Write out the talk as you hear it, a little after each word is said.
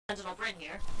Sentinel Bryn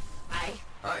here. Hi.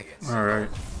 Hi, yes. Alright.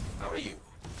 How are you?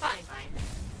 Fine, fine.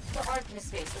 The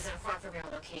Arcanist base isn't far from your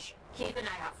location. Keep an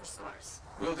eye out for scars.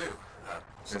 Will do.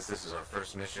 Since this is our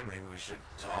first mission, maybe we should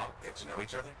talk, get to know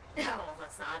each other? No,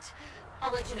 let's not.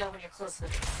 I'll let you know when you're close to the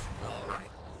base. All right.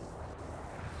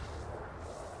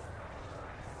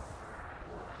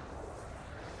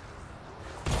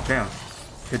 Damn.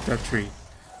 Hit that tree.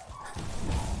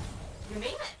 You made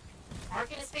it.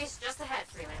 Arcanist base just ahead,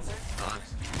 Freelancer.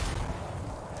 Honest.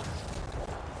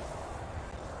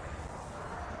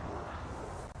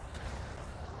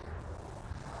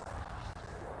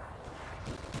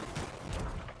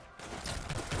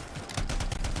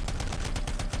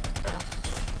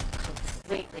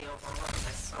 Completely overwhelmed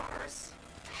by scars.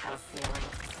 I had a feeling.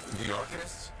 The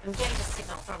Arcanists? I'm getting a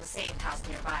signal from the safe house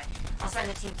nearby. I'll send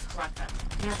a team to collect them.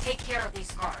 Now take care of these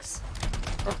scars.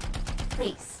 Oh,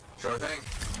 please. Sure thing.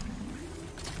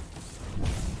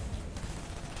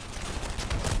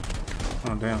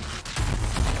 Oh, damn.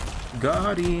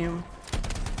 Got him.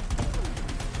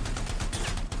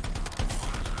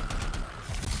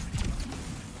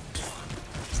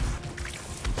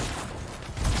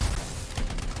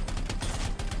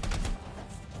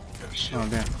 Oh,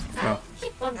 damn. I Oh.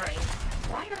 keep wondering,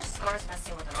 why are scars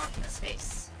messing with an Arcanist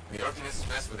space? The Arcanists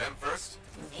mess with them first?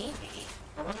 Maybe.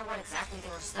 I wonder what exactly they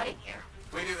were studying here.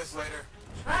 We do this later.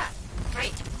 Ah,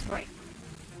 great, great.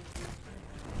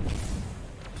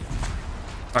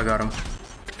 I got him.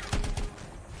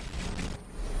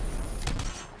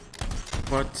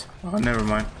 What? Oh, never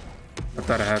mind. I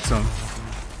thought I had some.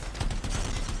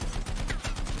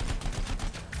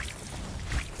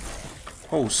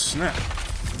 Oh, snap.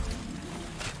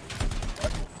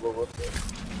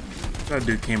 That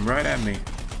dude came right at me.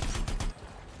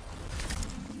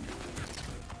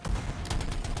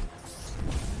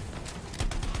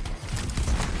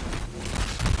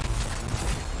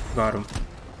 Got him.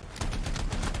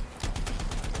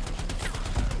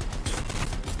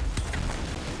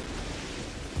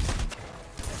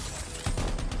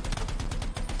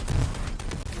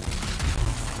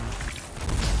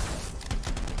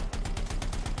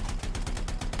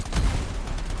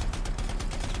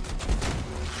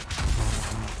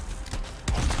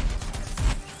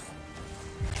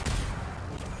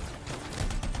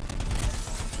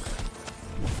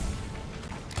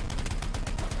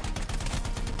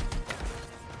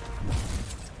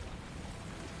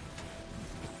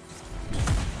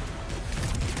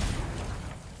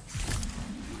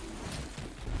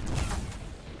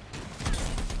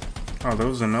 Oh, there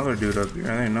was another dude up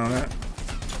here. I didn't know that.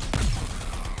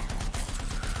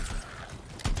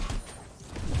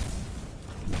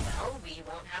 Well, we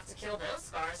won't have to kill those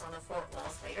scars on the fort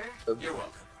walls later. You're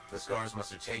welcome. The scars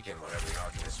must have taken whatever the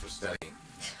Arcanists were studying.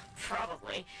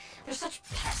 Probably. They're such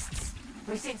pests.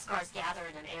 We've seen scars gather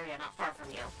in an area not far from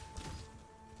you.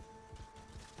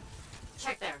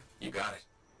 Check there. You got it.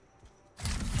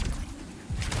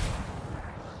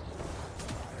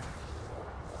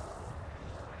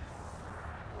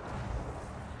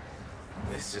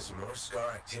 This is more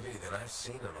scar activity than I've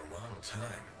seen in a long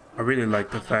time. I really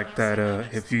like the fact that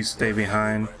if you stay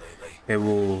behind, it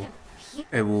will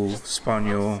spawn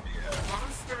you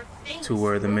Monster things to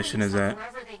where the mission is at,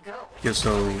 wherever they go. just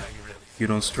so you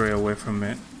don't stray away from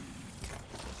it.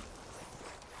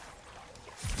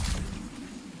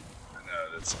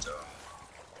 No, that's dumb.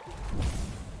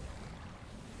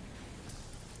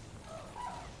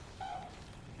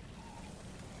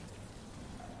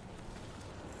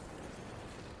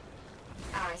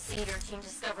 I see your team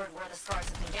discovered where the scars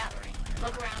have been gathering.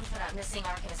 Look around for that missing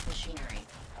Arcanist machinery.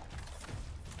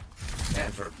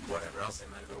 And for whatever else they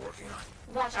might have been working on.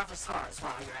 Watch out for scars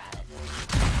while you're at it.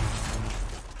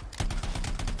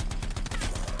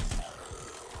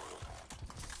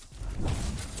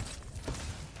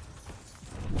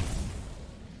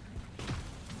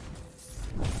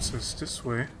 So it's this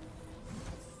way.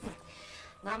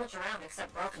 Not much around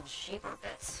except broken shaper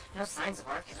bits. No signs of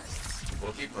Arcanists.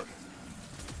 We'll keep looking.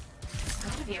 It's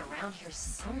gotta be around here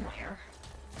somewhere.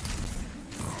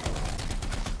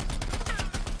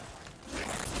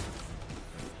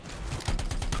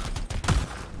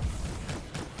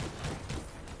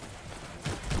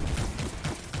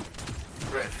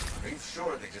 Fred, are you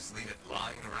sure they just leave it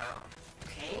lying around?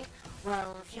 Okay,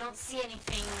 well, if you don't see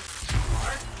anything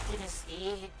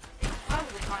Arcanisty, they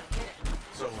probably caught it hidden.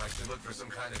 So I should look for some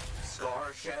kind of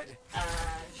scar shed?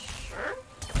 Sure?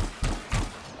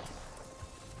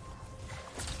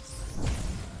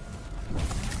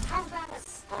 How about a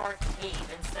scar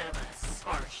cave instead of a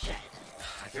scar shed?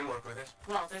 I can work with it.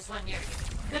 Well, there's one near you.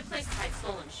 Good place to hide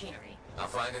stolen machinery. I'll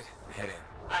find it and head in.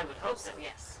 I would hope so,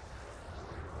 yes.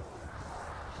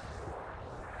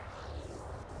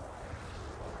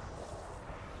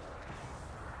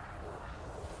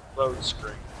 load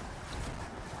screen.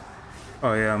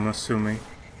 Oh yeah, I'm assuming.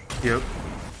 Yep.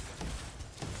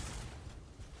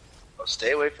 Oh,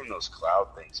 stay away from those cloud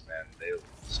things, man. They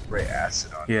spray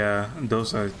acid on you. Yeah,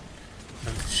 those are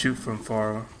shoot from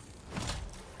far.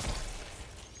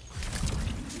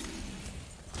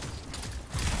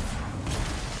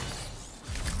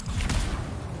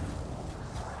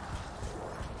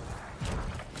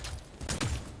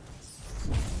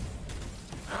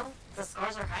 Well, the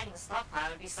scars are hiding a stockpile.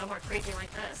 It'd be somewhere creepy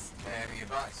like this. Any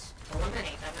advice?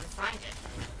 Eliminate them and find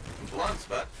it. Blunt,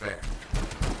 but fair.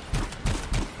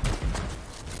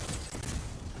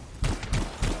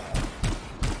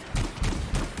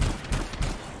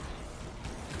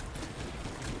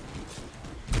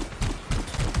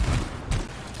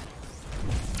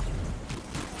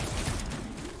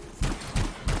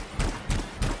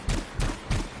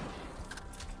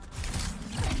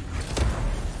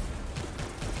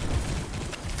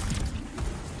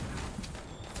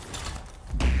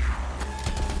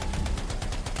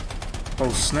 Oh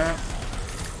snap.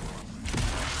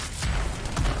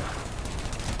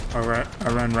 Alright,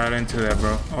 I ran right into that,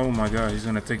 bro. Oh my god, he's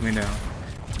gonna take me down.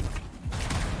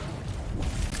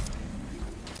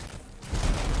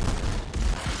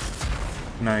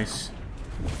 Nice.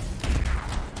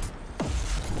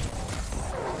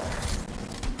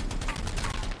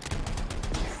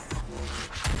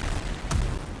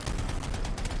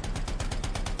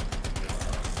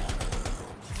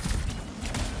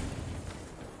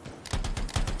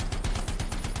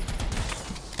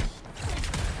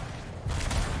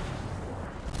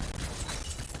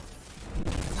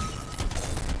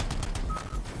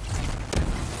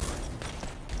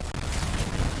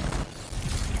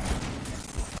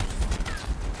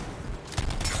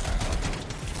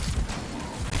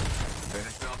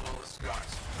 Finished off all the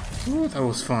scars. Ooh, that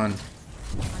was fun.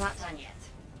 We're not done yet.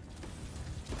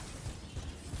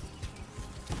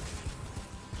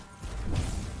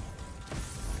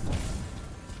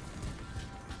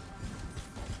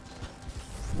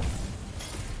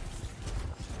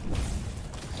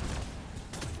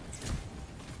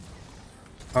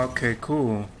 Okay,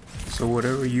 cool. So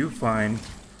whatever you find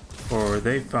or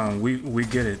they found, we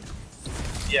get it.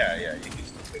 Yeah, yeah, you can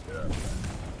still pick it up.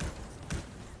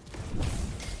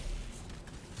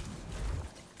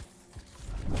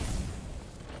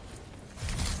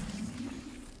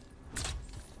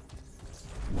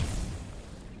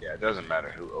 Yeah, it doesn't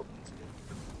matter who opens it.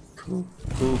 Cool,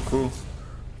 cool, cool.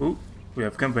 Ooh, we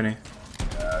have company.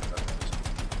 Yeah, that's okay.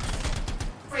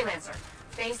 Freelancer.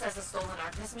 Faye says the stolen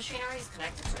Arctis machinery is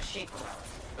connected to a Shaper relic.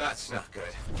 That's not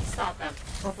good. Stop them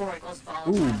before it goes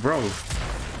volatile. Ooh, bro.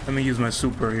 Let me use my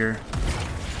super here.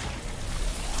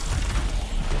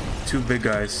 Two big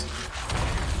guys.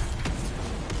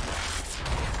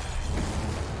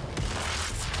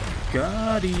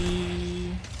 Got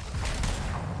it.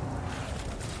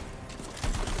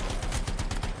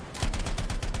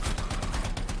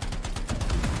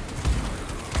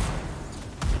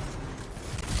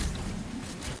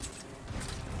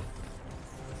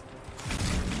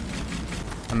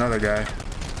 Another guy.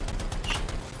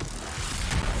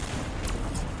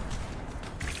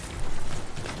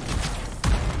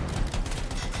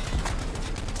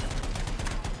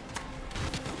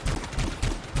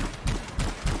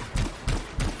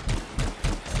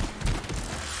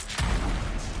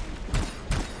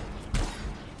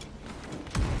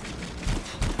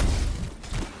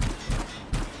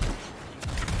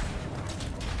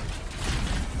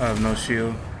 I have no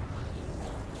shield.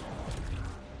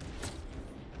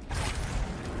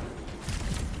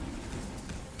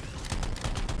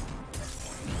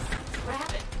 What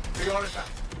happened? The artifact.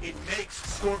 It makes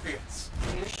scorpions.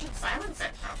 You should silence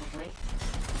it, probably.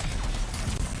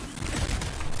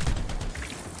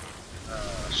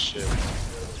 Shit.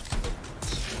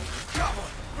 Come on.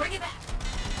 Bring it back.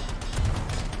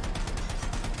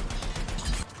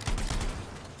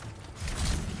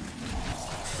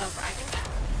 Oh, frag it back.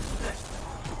 Good.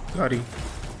 Got it.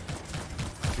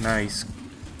 Nice.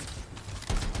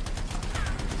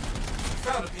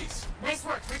 Found a piece. Nice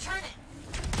work. Return it.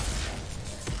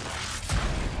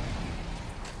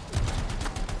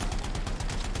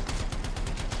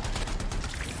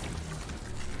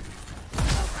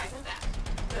 Oh, frag it back.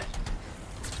 Good.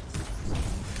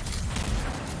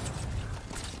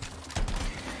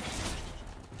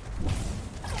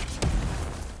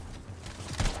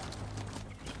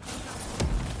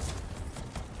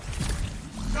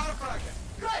 Got a fragment.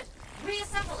 Good.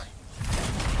 Reassemble it.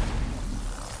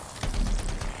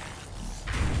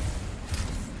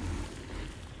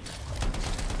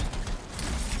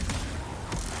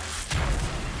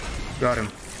 Got him.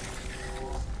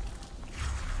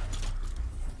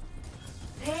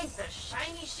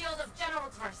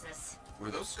 Were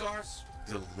those scars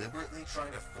deliberately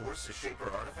trying to force a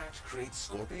shaper artifact to create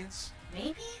scorpions?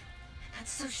 Maybe?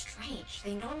 That's so strange.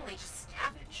 They normally just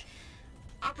scavenge.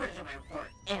 I'll put it in my report.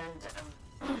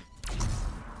 And,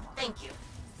 thank you,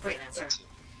 Freelancer.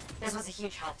 This was a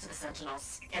huge help to the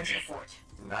Sentinels and to the fort.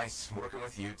 Nice working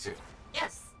with you too.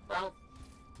 Yes, well,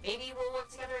 maybe we'll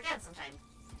work together again sometime.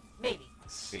 Maybe.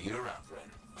 See you around, friend.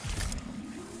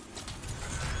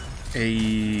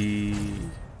 Hey.